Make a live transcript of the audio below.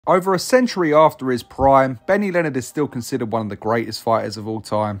Over a century after his prime, Benny Leonard is still considered one of the greatest fighters of all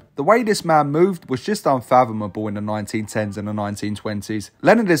time. The way this man moved was just unfathomable in the 1910s and the 1920s.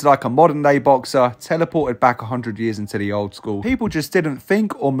 Leonard is like a modern day boxer, teleported back 100 years into the old school. People just didn't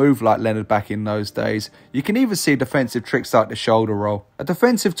think or move like Leonard back in those days. You can even see defensive tricks like the shoulder roll, a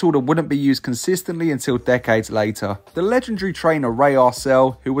defensive tool that wouldn't be used consistently until decades later. The legendary trainer Ray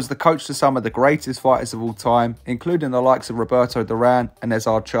Arcel, who was the coach to some of the greatest fighters of all time, including the likes of Roberto Duran and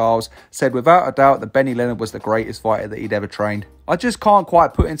Ezard Charles, said without a doubt that Benny Leonard was the greatest fighter that he'd ever trained. I just can't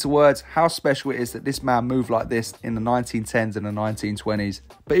quite put into words how special it is that this man moved like this in the 1910s and the 1920s.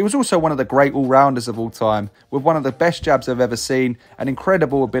 But he was also one of the great all-rounders of all time, with one of the best jabs I've ever seen, an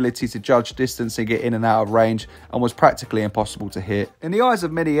incredible ability to judge distance and get in and out of range, and was practically impossible to hit. In the eyes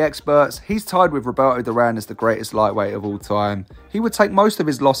of many experts, he's tied with Roberto Duran as the greatest lightweight of all time. He would take most of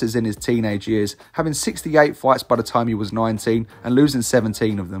his losses in his teenage years, having 68 fights by the time he was 19 and losing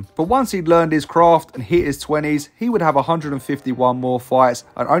 17 of them. But once he'd learned his craft and hit his 20s, he would have 151 more fights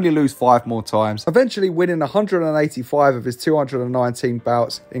and only lose 5 more times, eventually winning 185 of his 219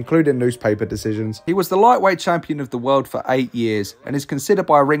 bouts, including newspaper decisions. He was the lightweight champion of the world for 8 years and is considered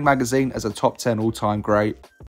by Ring magazine as a top 10 all-time great.